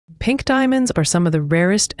Pink diamonds are some of the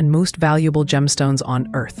rarest and most valuable gemstones on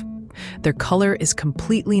Earth. Their color is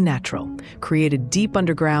completely natural, created deep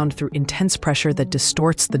underground through intense pressure that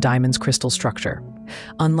distorts the diamond's crystal structure.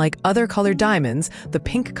 Unlike other colored diamonds, the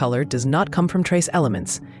pink color does not come from trace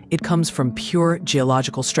elements. It comes from pure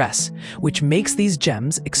geological stress, which makes these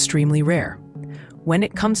gems extremely rare. When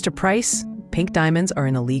it comes to price, pink diamonds are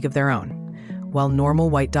in a league of their own. While normal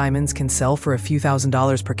white diamonds can sell for a few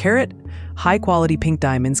 $1,000s per carat, high-quality pink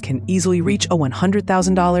diamonds can easily reach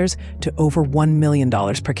 $100,000 to over $1 million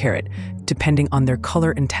per carat, depending on their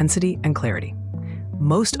color intensity and clarity.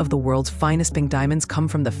 Most of the world's finest pink diamonds come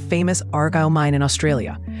from the famous Argyle mine in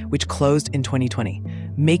Australia, which closed in 2020,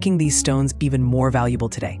 making these stones even more valuable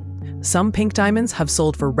today. Some pink diamonds have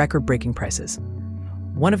sold for record-breaking prices.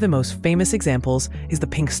 One of the most famous examples is the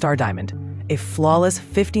Pink Star Diamond, a flawless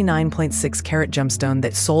 59.6 carat gemstone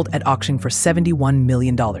that sold at auction for $71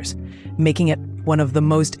 million, making it one of the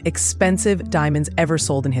most expensive diamonds ever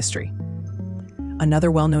sold in history.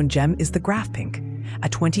 Another well-known gem is the Graph Pink, a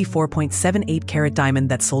 24.78 carat diamond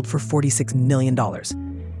that sold for $46 million.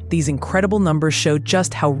 These incredible numbers show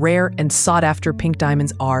just how rare and sought-after pink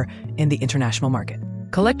diamonds are in the international market.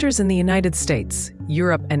 Collectors in the United States,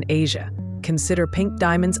 Europe, and Asia consider pink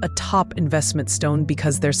diamonds a top investment stone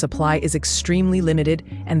because their supply is extremely limited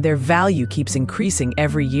and their value keeps increasing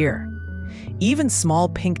every year. Even small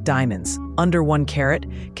pink diamonds, under 1 carat,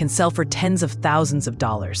 can sell for tens of thousands of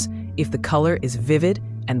dollars if the color is vivid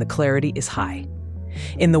and the clarity is high.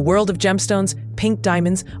 In the world of gemstones, pink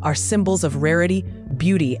diamonds are symbols of rarity,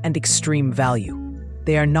 beauty, and extreme value.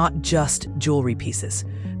 They are not just jewelry pieces.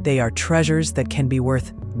 They are treasures that can be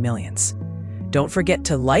worth millions. Don't forget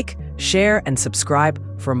to like, share, and subscribe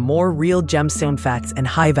for more real gemstone facts and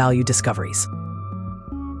high-value discoveries.